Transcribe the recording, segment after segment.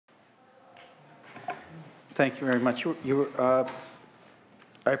Thank you very much. I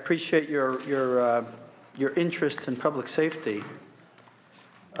appreciate your interest in public safety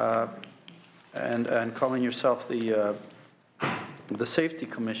and calling yourself the safety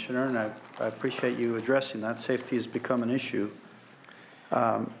commissioner, and I appreciate you addressing that. Safety has become an issue.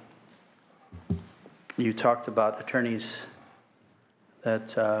 You talked about attorneys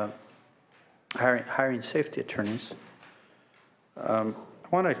that hiring safety attorneys. I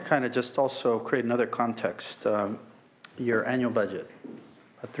want to kind of just also create another context. Your annual budget,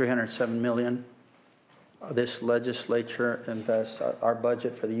 $307 million. This legislature invests our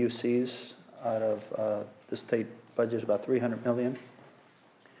budget for the UCs out of the state budget is about $300 million.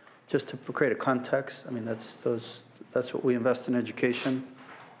 Just to create a context, I mean that's what we invest in education.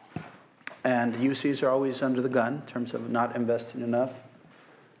 And UCs are always under the gun in terms of not investing enough.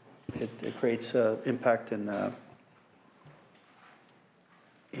 It creates impact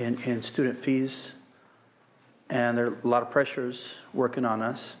in student fees, and there are a lot of pressures working on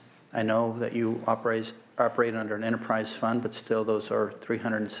us. I know that you operate under an enterprise fund, but still those are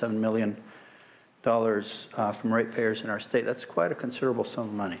 $307 million from ratepayers in our state. That's quite a considerable sum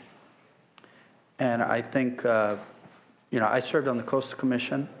of money. And I think, I served on the Coastal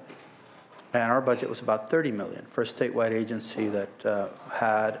Commission, and our budget was about $30 million for a statewide agency that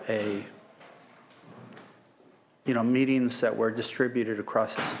had meetings that were distributed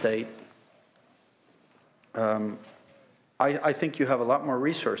across the state. I think you have a lot more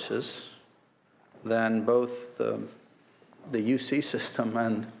resources than both the UC system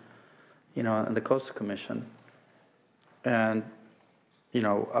and the Coastal Commission. And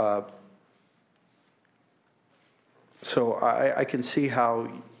so I can see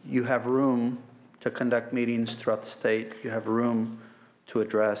how you have room to conduct meetings throughout the state. You have room to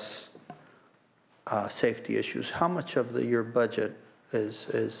address safety issues. How much of your budget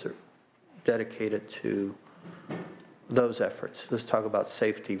is dedicated to those efforts? Let's talk about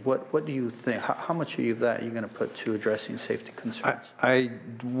safety. What do you think? How much of that are you going to put to addressing safety concerns? I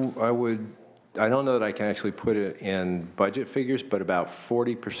don't know that I can actually put it in budget figures, but about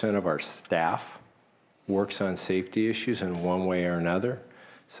 40% of our staff works on safety issues in one way or another.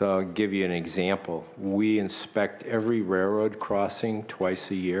 So I'll give you an example. We inspect every railroad crossing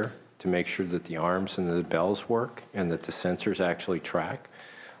twice a year to make sure that the arms and the bells work and that the sensors actually track.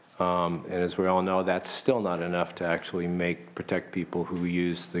 And as we all know, that's still not enough to actually protect people who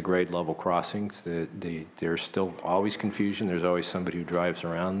use the grade level crossings. There's still always confusion. There's always somebody who drives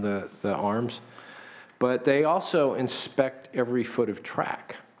around the arms. But they also inspect every foot of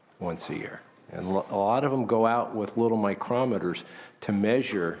track once a year. And a lot of them go out with little micrometers to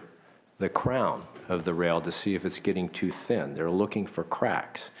measure the crown of the rail to see if it's getting too thin. They're looking for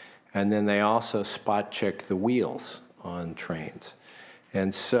cracks. And then they also spot check the wheels on trains.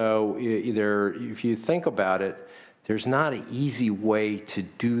 And so if you think about it, there's not an easy way to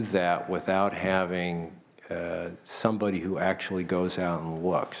do that without having somebody who actually goes out and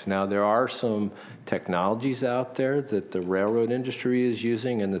looks. Now, there are some technologies out there that the railroad industry is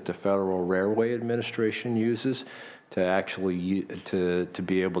using and that the Federal Railway Administration uses to actually to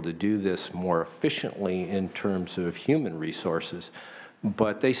be able to do this more efficiently in terms of human resources.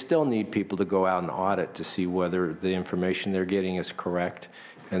 But they still need people to go out and audit to see whether the information they're getting is correct,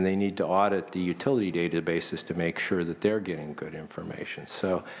 and they need to audit the utility databases to make sure that they're getting good information.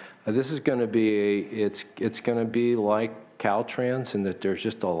 So this is going to be it's going to be like Caltrans in that there's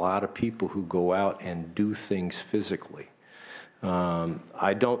just a lot of people who go out and do things physically.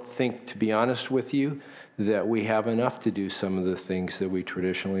 I don't think, to be honest with you, that we have enough to do some of the things that we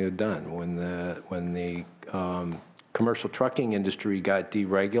traditionally have done. When the commercial trucking industry got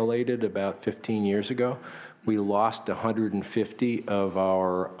deregulated about 15 years ago, we lost 150 of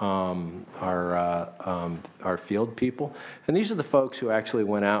our field people. And these are the folks who actually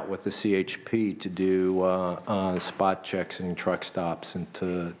went out with the CHP to do spot checks and truck stops and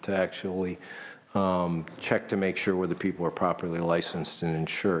to actually check to make sure whether people are properly licensed and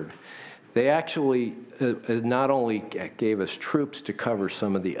insured. They actually not only gave us troops to cover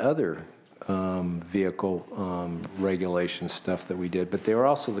some of the other vehicle regulation stuff that we did, but they were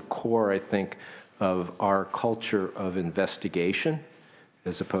also the core, I think, of our culture of investigation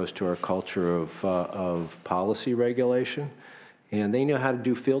as opposed to our culture of policy regulation. And they knew how to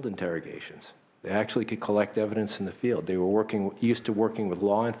do field interrogations. They actually could collect evidence in the field. They were used to working with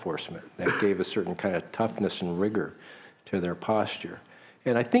law enforcement. That gave a certain kind of toughness and rigor to their posture.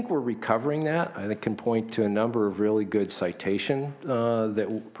 And I think we're recovering that. I can point to a number of really good citation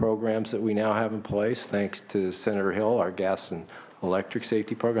programs that we now have in place, thanks to Senator Hill. Our gas and electric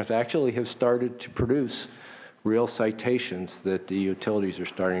safety programs actually have started to produce real citations that the utilities are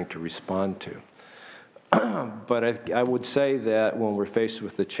starting to respond to. But I would say that when we're faced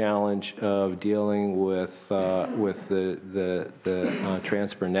with the challenge of dealing with the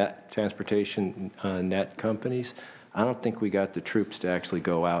transportation net companies, I don't think we got the troops to actually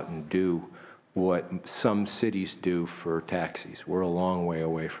go out and do what some cities do for taxis. We're a long way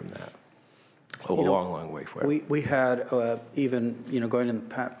away from that. Long way away. We had even going in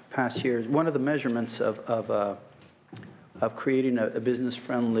the past years, one of the measurements of creating a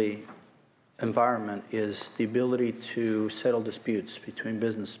business-friendly environment is the ability to settle disputes between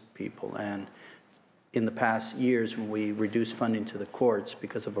business people. And in the past years, when we reduced funding to the courts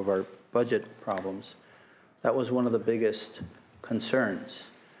because of our budget problems, that was one of the biggest concerns,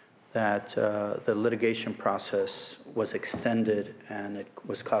 that the litigation process was extended and it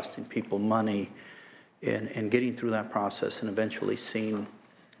was costing people money in getting through that process and eventually seeing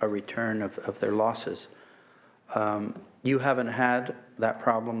a return of their losses. You haven't had that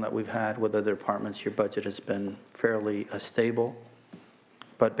problem that we've had with other departments. Your budget has been fairly stable.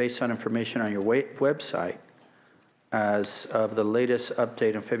 But based on information on your website, as of the latest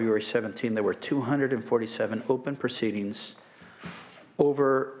update on February 17, there were 247 open proceedings,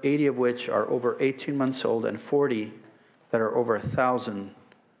 over 80 of which are over 18 months old and 40 that are over 1,000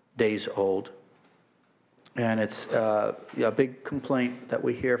 days old. And it's a big complaint that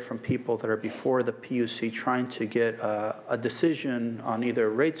we hear from people that are before the PUC trying to get a decision on either a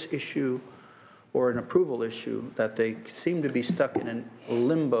rates issue or an approval issue, that they seem to be stuck in a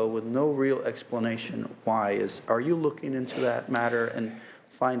limbo with no real explanation why. Are you looking into that matter and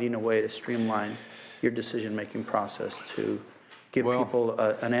finding a way to streamline your decision-making process to give people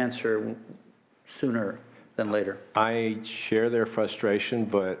an answer sooner than later? I share their frustration,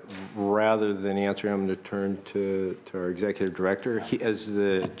 but rather than answering, I'm going to turn to our executive director. He, as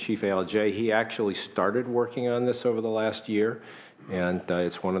the chief ALJ, he actually started working on this over the last year, and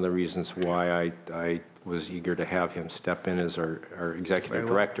it's one of the reasons why I was eager to have him step in as our executive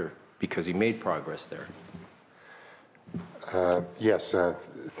director, because he made progress there. Yes,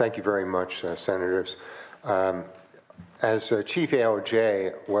 thank you very much, Senators. As Chief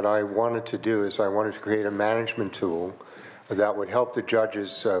ALJ, what I wanted to do is I wanted to create a management tool that would help the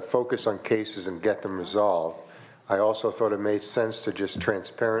judges focus on cases and get them resolved. I also thought it made sense to just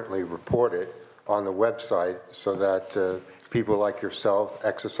transparently report it on the website so that people like yourself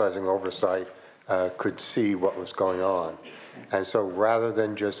exercising oversight could see what was going on. And so rather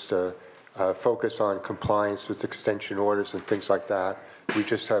than just focus on compliance with extension orders and things like that, we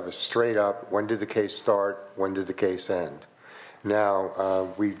just have a straight up, when did the case start, when did the case end?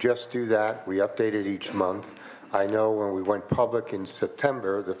 Now, we just do that. We update it each month. I know when we went public in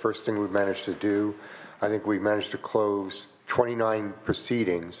September, the first thing we managed to do, I think we managed to close 29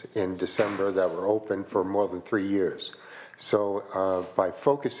 proceedings in December that were open for more than 3 years. So by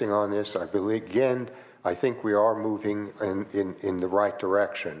focusing on this, I believe, again, I think we are moving in the right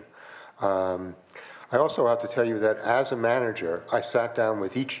direction. I also have to tell you that as a manager, I sat down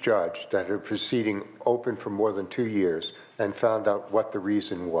with each judge that had a proceeding open for more than 2 years and found out what the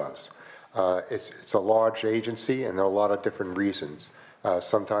reason was. It's a large agency and there are a lot of different reasons.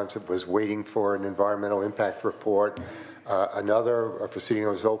 Sometimes it was waiting for an environmental impact report. Another proceeding that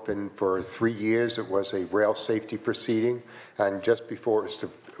was open for 3 years, it was a rail safety proceeding. And just before it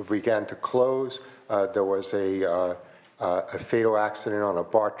began to close, there was a fatal accident on a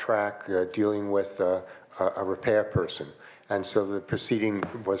BART track dealing with a repair person. And so the proceeding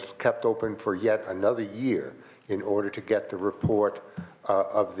was kept open for yet another year in order to get the report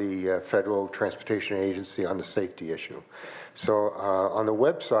of the Federal Transportation Agency on the safety issue. So on the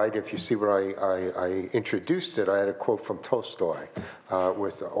website, if you see what I introduced it, I had a quote from Tolstoy,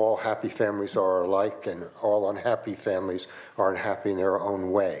 with all happy families are alike and all unhappy families are unhappy in their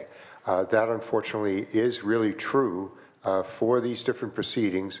own way. That unfortunately is really true for these different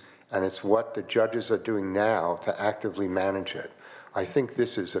proceedings, and it's what the judges are doing now to actively manage it. I think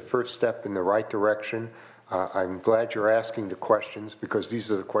this is a first step in the right direction. I'm glad you're asking the questions, because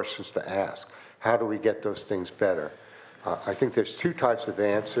these are the questions to ask. How do we get those things better? I think there's two types of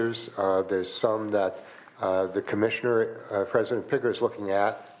answers. There's some that the Commissioner, President Picker, is looking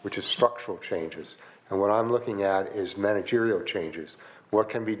at, which is structural changes. And what I'm looking at is managerial changes. What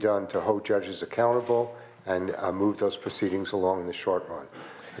can be done to hold judges accountable and move those proceedings along in the short run?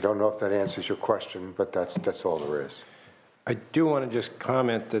 I don't know if that answers your question, but that's all there is. I do want to just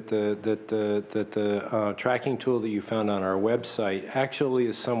comment that the tracking tool that you found on our website actually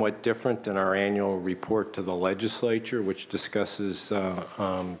is somewhat different than our annual report to the legislature, which discusses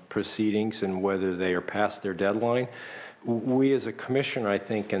proceedings and whether they are past their deadline. we as a commissioner, I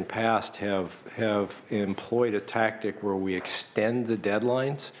think, in past have employed a tactic where we extend the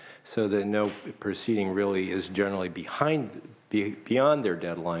deadlines so that no proceeding really is generally beyond their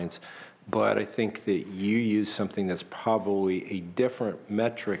deadlines. But I think that you use something that's probably a different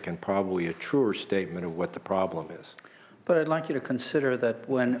metric and probably a truer statement of what the problem is. But I'd like you to consider that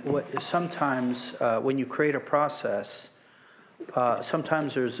sometimes when you create a process,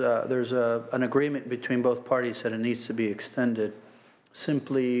 sometimes there's an agreement between both parties that it needs to be extended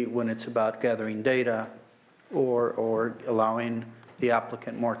simply when it's about gathering data or allowing the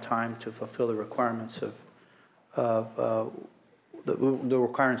applicant more time to fulfill the requirements of the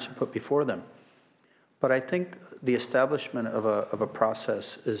requirements to put before them. But I think the establishment of a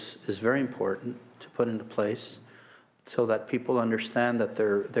process is very important to put into place so that people understand that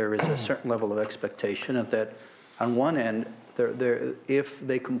there is a certain level of expectation and that on one end, if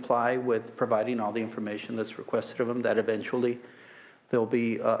they comply with providing all the information that's requested of them, that eventually there'll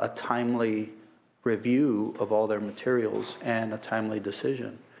be a timely review of all their materials and a timely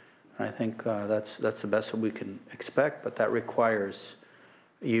decision. And I think that's the best that we can expect, but that requires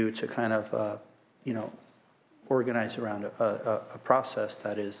you to kind of, organize around a process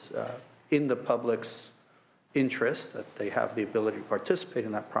that is in the public's interest, that they have the ability to participate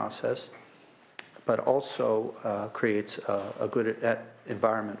in that process, but also creates a good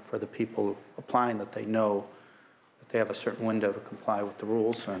environment for the people applying, that they know that they have a certain window to comply with the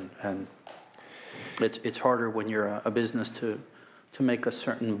rules. And it's harder when you're a business to make a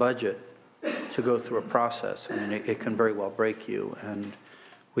certain budget to go through a process. I mean, it can very well break you, and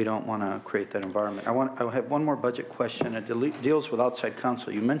we don't want to create that environment. I have one more budget question. It deals with outside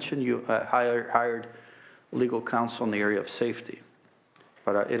counsel. You mentioned you hired legal counsel in the area of safety.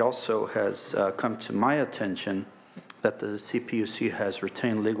 But it also has come to my attention that the CPUC has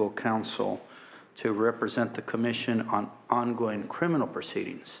retained legal counsel to represent the commission on ongoing criminal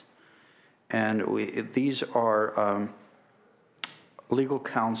proceedings. And these are legal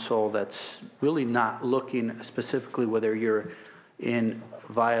counsel that's really not looking specifically whether you're in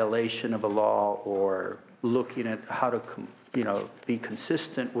violation of a law or looking at how to be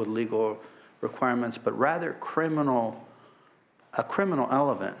consistent with legal requirements, but rather a criminal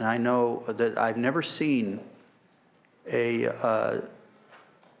element. And I know that I've never seen a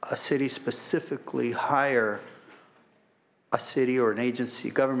city specifically hire a city or an agency,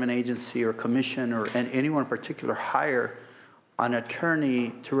 government agency or commission or anyone in particular hire an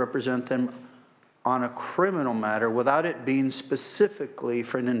attorney to represent them on a criminal matter without it being specifically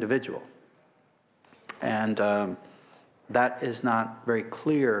for an individual. And that is not very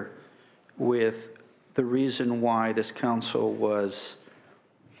clear with the reason why this counsel was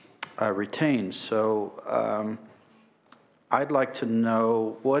retained. So I'd like to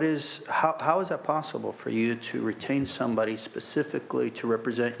know how is that possible for you to retain somebody specifically to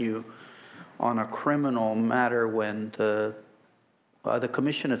represent you on a criminal matter when the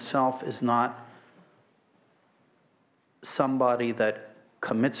commission itself is not somebody that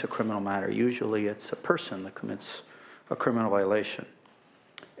commits a criminal matter. Usually it's a person that commits a criminal violation.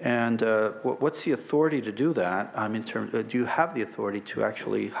 And what's the authority to do that? I mean, do you have the authority to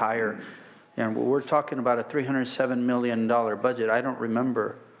actually hire? And we're talking about a $307 million budget. I don't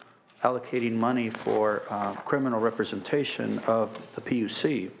remember allocating money for criminal representation of the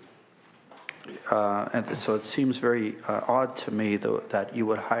PUC. And so it seems very odd to me, though, that you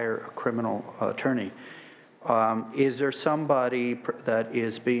would hire a criminal attorney. Is there somebody that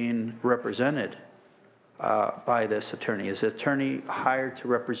is being represented by this attorney? Is the attorney hired to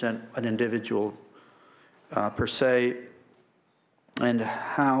represent an individual per se? And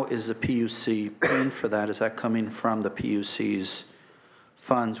how is the PUC paying for that? Is that coming from the PUC's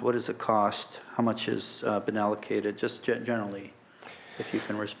funds? What is the cost? How much has been allocated? Just generally, if you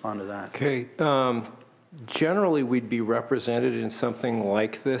can respond to that. Okay. Generally, we'd be represented in something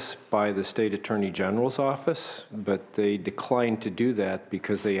like this by the State Attorney General's office, but they declined to do that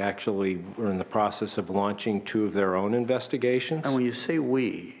because they actually were in the process of launching 2 of their own investigations. And when you say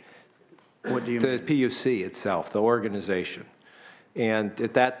we, what do you mean? The PUC itself, the organization. And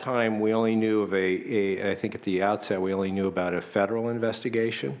at that time, we only knew of I think at the outset, we only knew about a federal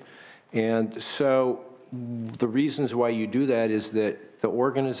investigation. And so the reasons why you do that is that the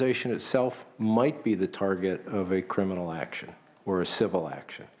organization itself might be the target of a criminal action or a civil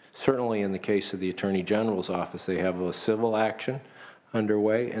action. Certainly in the case of the Attorney General's office, they have a civil action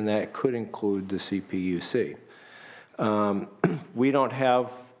underway, and that could include the CPUC. We don't have,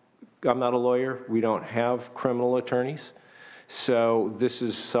 I'm not a lawyer, we don't have criminal attorneys, so this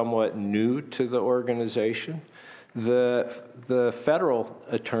is somewhat new to the organization. The federal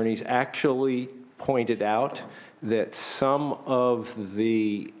attorneys actually pointed out that some of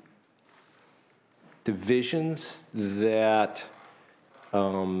the divisions that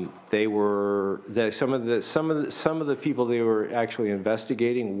some of the people they were actually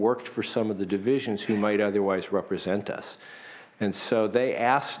investigating worked for some of the divisions who might otherwise represent us. And so they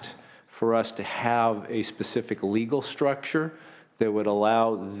asked for us to have a specific legal structure that would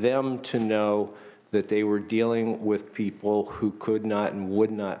allow them to know that they were dealing with people who could not and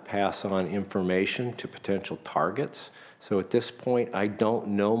would not pass on information to potential targets. So at this point, I don't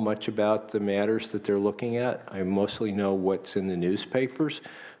know much about the matters that they're looking at. I mostly know what's in the newspapers,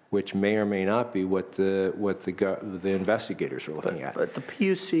 which may or may not be what the investigators are looking at. But the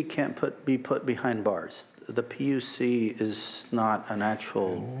PUC can't be put behind bars. The PUC is not an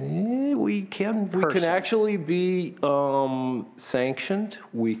actual We can actually be sanctioned.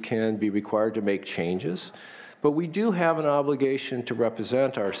 We can be required to make changes. But we do have an obligation to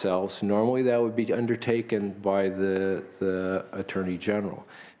represent ourselves. Normally that would be undertaken by the Attorney General.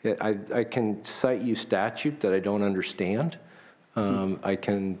 I can cite you statute that I don't understand. I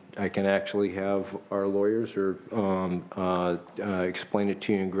can actually have our lawyers explain it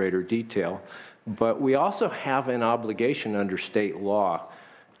to you in greater detail. But we also have an obligation under state law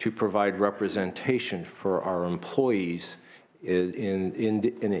to provide representation for our employees in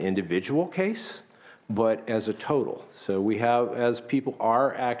an individual case, but as a total. So we have, as people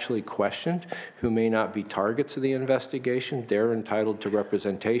are actually questioned who may not be targets of the investigation, they're entitled to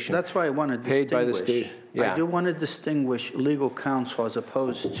representation. That's why I want to paid by the distinguish. state. Yeah. I do want to distinguish legal counsel as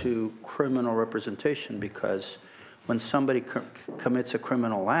opposed to criminal representation, because when somebody commits a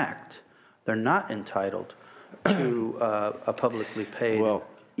criminal act, they're not entitled to a publicly paid. Well,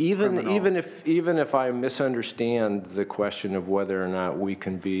 even if I misunderstand the question of whether or not we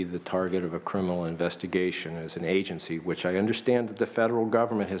can be the target of a criminal investigation as an agency, which I understand that the federal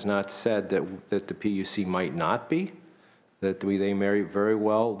government has not said that the PUC might not be, that they may very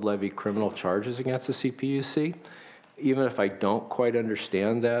well levy criminal charges against the CPUC. Even if I don't quite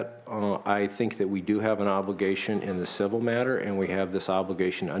understand that, I think that we do have an obligation in the civil matter, and we have this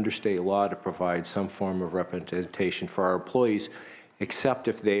obligation under state law to provide some form of representation for our employees, except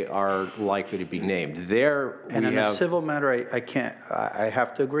if they are likely to be named. And in a civil matter, I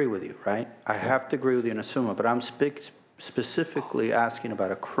have to agree with you, right? I have to agree with you in a civil matter, but I'm specifically asking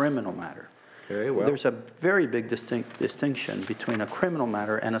about a criminal matter. Okay, well. There's a very big distinction between a criminal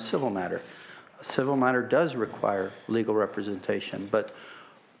matter and a civil matter. A civil matter does require legal representation, but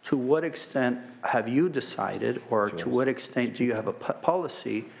to what extent have you decided, or to what extent do you have a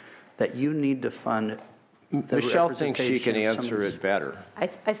policy that you need to fund the Michelle thinks she can representation of answer it better.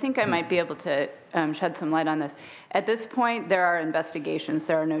 I think I might be able to shed some light on this. At this point, there are investigations.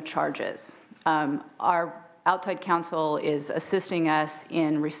 There are no charges. Our outside counsel is assisting us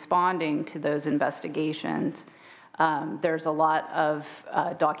in responding to those investigations. There's a lot of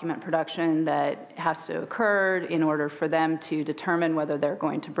document production that has to occur in order for them to determine whether they're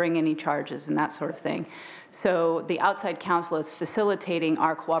going to bring any charges and that sort of thing. So the outside counsel is facilitating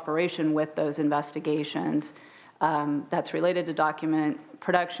our cooperation with those investigations. That's related to document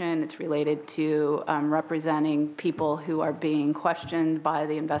production. It's related to representing people who are being questioned by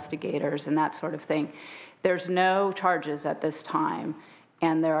the investigators and that sort of thing. There's no charges at this time,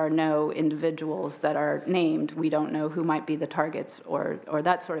 and there are no individuals that are named. We don't know who might be the targets or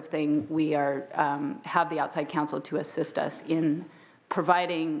that sort of thing. We are have the outside counsel to assist us in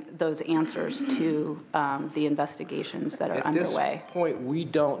providing those answers to the investigations that are underway. At this point, we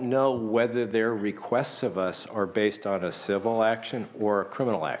don't know whether their requests of us are based on a civil action or a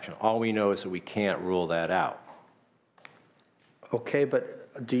criminal action. All we know is that we can't rule that out. Okay,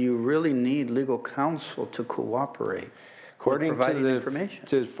 but do you really need legal counsel to cooperate? According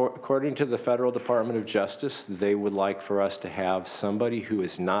to the Federal Department of Justice, they would like for us to have somebody who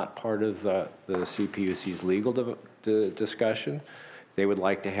is not part of the CPUC's legal discussion. They would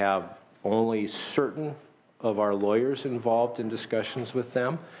like to have only certain of our lawyers involved in discussions with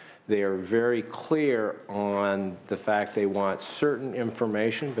them. They are very clear on the fact they want certain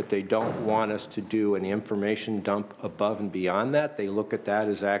information, but they don't want us to do an information dump above and beyond that. They look at that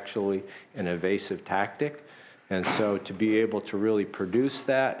as actually an evasive tactic. And so to be able to really produce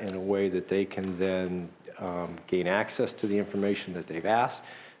that in a way that they can then gain access to the information that they've asked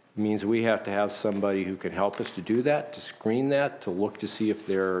means we have to have somebody who can help us to do that, to screen that, to look to see if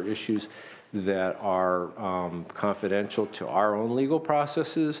there are issues that are confidential to our own legal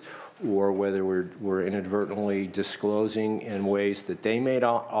processes, or whether we're inadvertently disclosing in ways that they may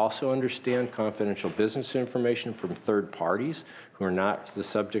also understand confidential business information from third parties who are not the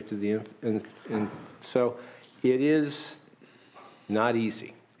subject of the so it is not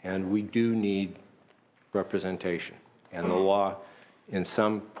easy, and we do need representation. And the law, in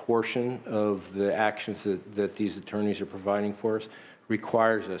some portion of the actions that these attorneys are providing for us,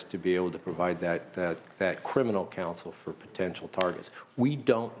 requires us to be able to provide that criminal counsel for potential targets. We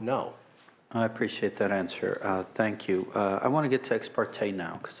don't know. I appreciate that answer. Thank you. I want to get to ex parte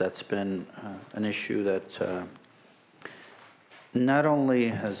now, because that's been an issue that not only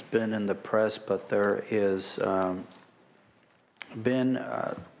has been in the press, but there is been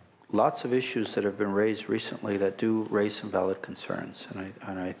lots of issues that have been raised recently that do raise some valid concerns.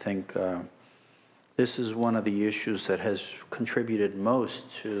 And I think this is one of the issues that has contributed most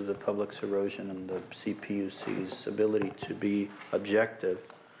to the public's erosion and the CPUC's ability to be objective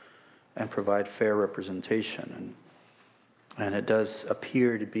and provide fair representation. And it does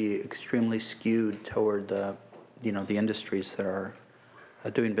appear to be extremely skewed toward the, the industries that are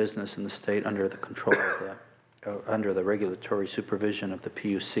doing business in the state under the control of under the regulatory supervision of the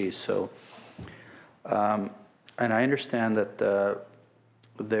PUC. So, and I understand that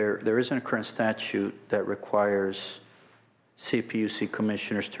there isn't a current statute that requires CPUC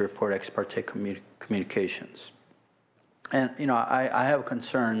commissioners to report ex parte communications. And, I have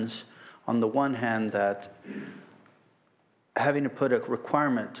concerns on the one hand that having to put a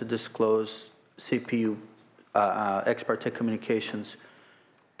requirement to disclose CPU ex parte communications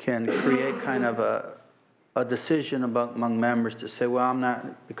can create kind of a decision among members to say, well, I'm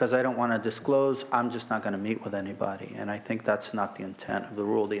not, because I don't want to disclose, I'm just not going to meet with anybody. And I think that's not the intent of the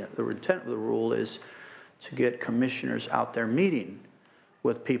rule. The intent of the rule is to get commissioners out there meeting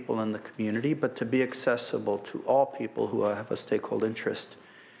with people in the community, but to be accessible to all people who have a stakeholder interest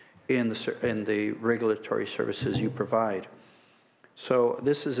in the regulatory services you provide. So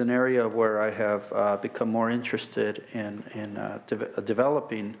this is an area where I have become more interested in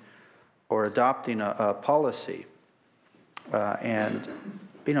developing or adopting a policy. And,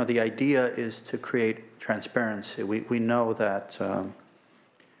 the idea is to create transparency. We know that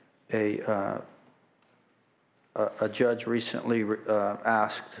a judge recently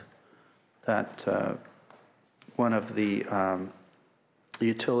asked that one of the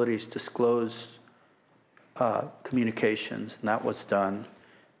utilities disclose communications, and that was done.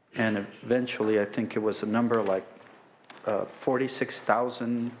 And eventually, I think it was a number like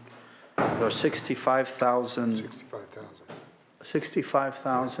 46,000 or 65,000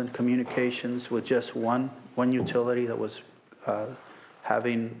 communications with just one utility that was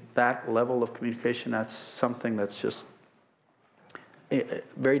having that level of communication. That's something that's just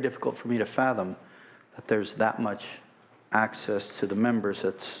very difficult for me to fathom, that there's that much access to the members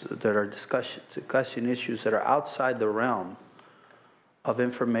that are discussing issues that are outside the realm of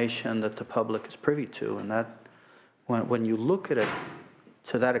information that the public is privy to. And that when you look at it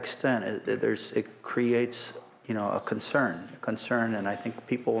to that extent, it creates a concern, and I think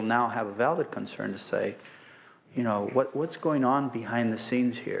people will now have a valid concern to say, what's going on behind the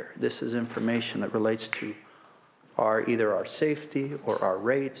scenes here? This is information that relates to either our safety or our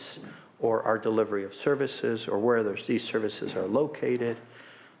rates or our delivery of services or where these services are located.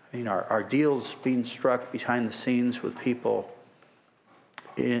 I mean, are deals being struck behind the scenes with people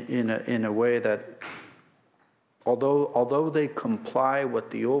in a way that, although they comply with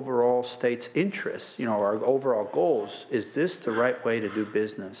the overall state's interests, our overall goals, is this the right way to do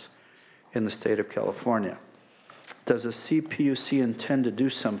business in the state of California? Does the CPUC intend to do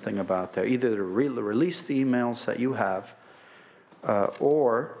something about that, either to release the emails that you have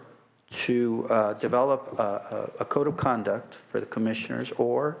or to develop a code of conduct for the commissioners,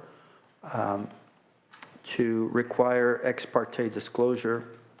 or to require ex parte disclosure?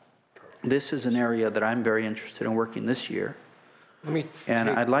 This is an area that I'm very interested in working this year. And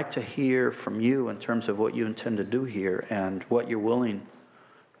I'd like to hear from you in terms of what you intend to do here and what you're willing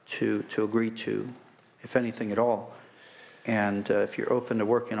to agree to, if anything at all. And if you're open to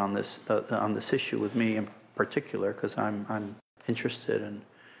working on this issue with me in particular, because I'm interested in.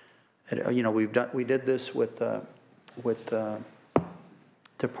 We did this with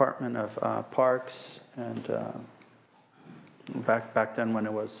Department of Parks, and back then when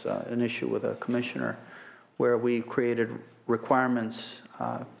it was an issue with a commissioner, where we created requirements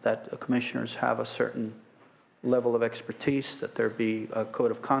that commissioners have a certain level of expertise, that there be a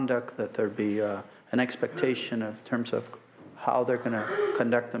code of conduct, that there be an expectation in terms of how they're going to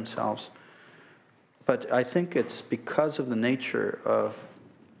conduct themselves. But I think it's because of the nature of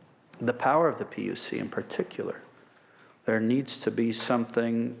the power of the PUC in particular, there needs to be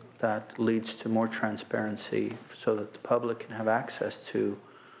something that leads to more transparency so that the public can have access to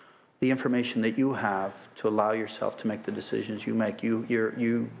the information that you have to allow yourself to make the decisions you make.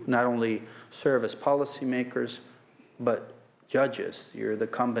 You not only serve as policymakers, but judges. You're the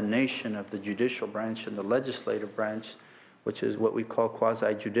combination of the judicial branch and the legislative branch, which is what we call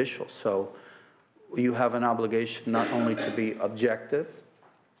quasi-judicial. So you have an obligation not only to be objective,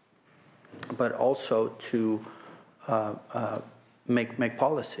 but also to make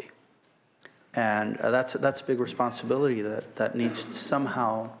policy. And that's a big responsibility that needs to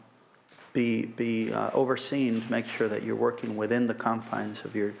somehow be overseen to make sure that you're working within the confines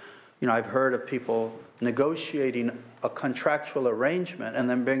of your, I've heard of people negotiating a contractual arrangement and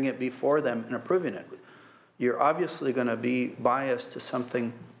then bringing it before them and approving it. You're obviously going to be biased to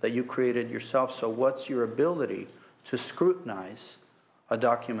something that you created yourself, so what's your ability to scrutinize a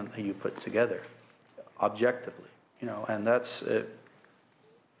document that you put together objectively? And that's it.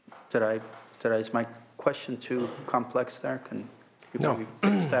 Is my question too complex there? Can you maybe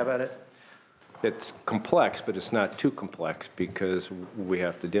take a stab at it? It's complex, but it's not too complex because we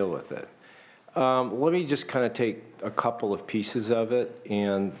have to deal with it. Let me just kind of take a couple of pieces of it.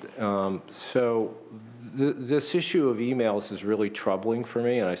 And so this issue of emails is really troubling for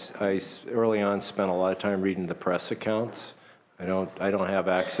me. And I early on spent a lot of time reading the press accounts. I don't have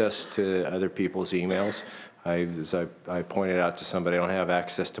access to other people's emails. As I pointed out to somebody, I don't have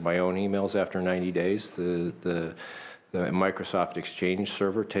access to my own emails after 90 days. The Microsoft Exchange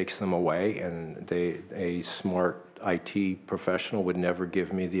server takes them away, and a smart IT professional would never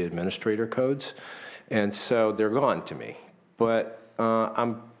give me the administrator codes. And so they're gone to me. But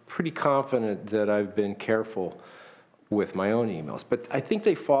I'm pretty confident that I've been careful with my own emails. But I think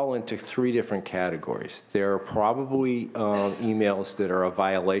they fall into three different categories. There are probably emails that are a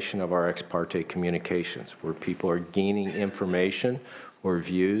violation of our ex parte communications, where people are gaining information or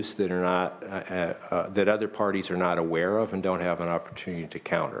views that are not that other parties are not aware of and don't have an opportunity to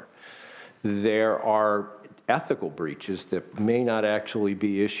counter. There are ethical breaches that may not actually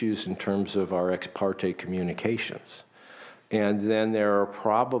be issues in terms of our ex parte communications. And then there are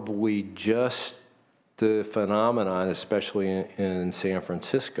probably just the phenomenon, especially in San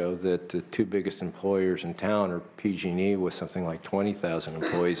Francisco, that the two biggest employers in town are PG&E with something like 20,000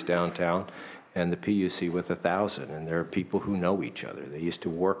 employees downtown, and the PUC with 1,000. And there are people who know each other. They used to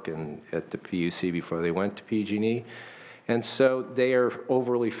work at the PUC before they went to PG&E, and so they are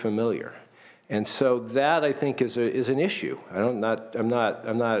overly familiar. And so that, I think, is an issue. I'm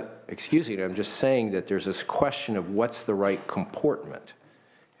not excusing it. I'm just saying that there's this question of what's the right comportment.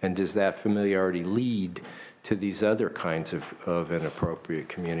 And does that familiarity lead to these other kinds of inappropriate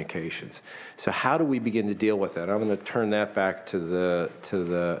communications? So how do we begin to deal with that? I'm going to turn that back to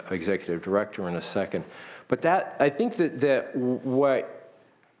the executive director in a second. But I think that what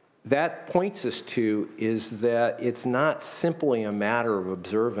that points us to is that it's not simply a matter of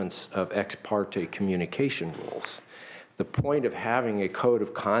observance of ex parte communication rules. The point of having a code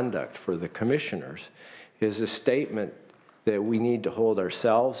of conduct for the commissioners is a statement that we need to hold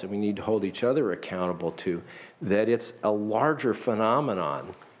ourselves and we need to hold each other accountable to, that it's a larger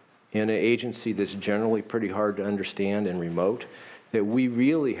phenomenon in an agency that's generally pretty hard to understand and remote, that we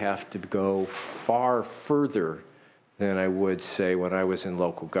really have to go far further than I would say when I was in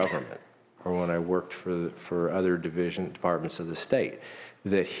local government or when I worked for other departments of the state.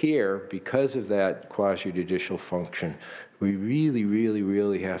 That here, because of that quasi-judicial function, we really, really,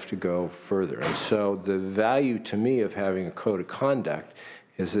 really have to go further. And so the value to me of having a code of conduct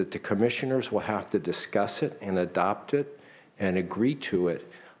is that the commissioners will have to discuss it and adopt it and agree to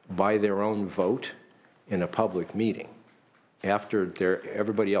it by their own vote in a public meeting after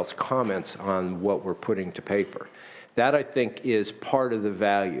everybody else comments on what we're putting to paper. That, I think, is part of the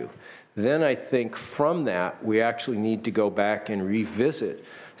value. Then I think from that, we actually need to go back and revisit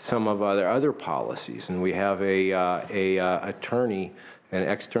some of our other policies. And we have a attorney, an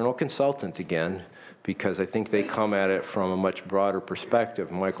external consultant again, because I think they come at it from a much broader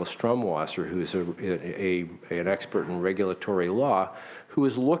perspective, Michael Strumwasser, who's an expert in regulatory law, who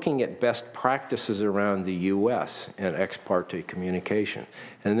is looking at best practices around the U.S. and ex parte communication.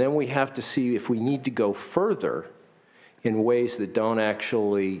 And then we have to see if we need to go further in ways that don't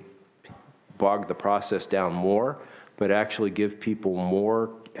actually bog the process down more, but actually give people more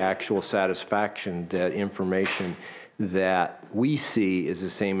actual satisfaction that information that we see is the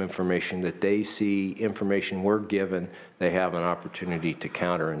same information that they see, information we're given, they have an opportunity to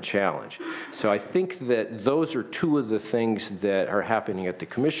counter and challenge. So I think that those are two of the things that are happening at the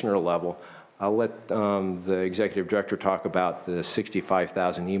commissioner level. I'll let the executive director talk about the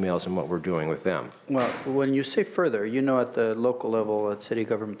 65,000 emails and what we're doing with them. Well, when you say further, at the local level, at city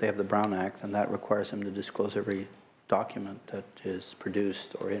government, they have the Brown Act, and that requires them to disclose every document that is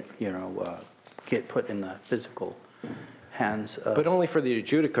produced or, get put in the physical hands of. But only for the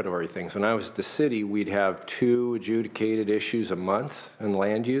adjudicatory things. When I was at the city, we'd have 2 adjudicated issues a month in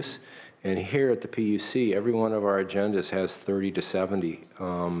land use. And here at the PUC, every one of our agendas has 30 to 70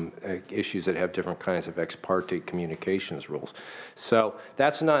 issues that have different kinds of ex parte communications rules. So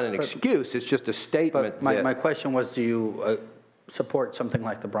that's not an excuse, it's just a statement. But my question was, do you support something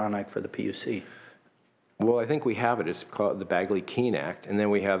like the Brown Act for the PUC? Well, I think we have it. It's called the Bagley-Keene Act, and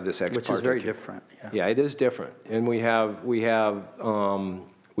then we have this ex parte. Which is very different, yeah. Yeah, it is different. And we have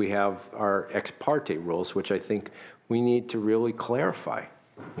our ex parte rules, which I think we need to really clarify.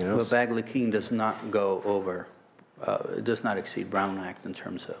 You know, But Bagley-Keene does not go over, it does not exceed Brown Act in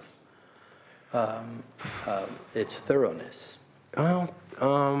terms of its thoroughness. well,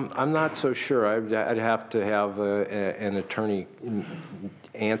 I'm not so sure. I'd have to have an attorney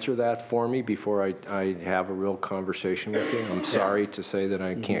answer that for me before I have a real conversation with you. I'm sorry to say that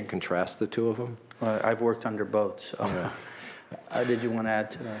I can't contrast the two of them. I've worked under both, so. Did you want to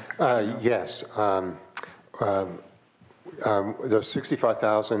add to that? Yes. Those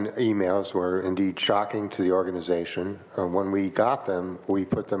 65,000 emails were indeed shocking to the organization. When we got them, we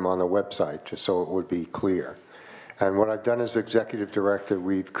put them on the website just so it would be clear. And what I've done as executive director,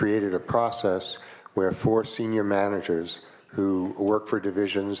 we've created a process where 4 senior managers who work for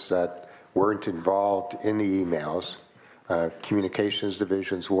divisions that weren't involved in the emails, communications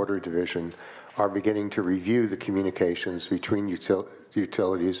divisions, water division, are beginning to review the communications between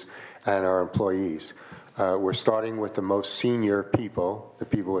utilities and our employees. We're starting with the most senior people, the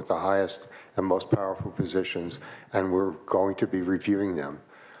people with the highest and most powerful positions, and we're going to be reviewing them.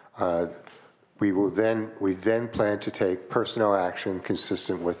 We then plan to take personnel action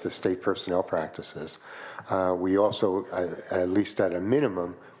consistent with the state personnel practices. We also, at least at a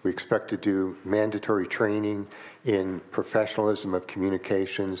minimum, we expect to do mandatory training in professionalism of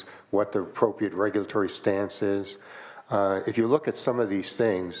communications, what the appropriate regulatory stance is. If you look at some of these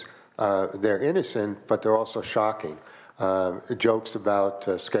things, they're innocent, but they're also shocking. Jokes about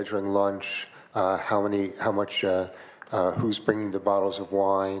scheduling lunch, who's bringing the bottles of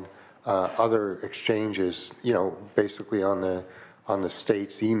wine, other exchanges, you know, basically on the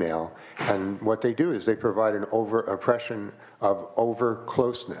state's email. And what they do is they provide an impression of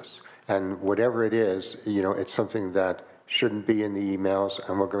over-closeness. And whatever it is, you know, it's something that shouldn't be in the emails,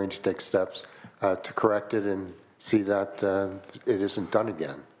 and we're going to take steps to correct it and see that it isn't done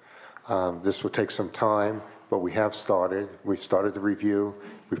again. This will take some time, but we have started. We've started the review.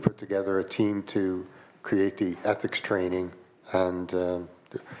 We've put together a team to create the ethics training, and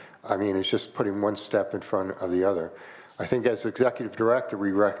I mean, it's just putting one step in front of the other. I think as executive director,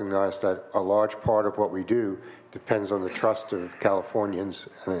 we recognize that a large part of what we do depends on the trust of Californians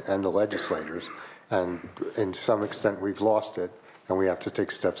and the legislators, and in some extent we've lost it, and we have to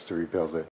take steps to rebuild it.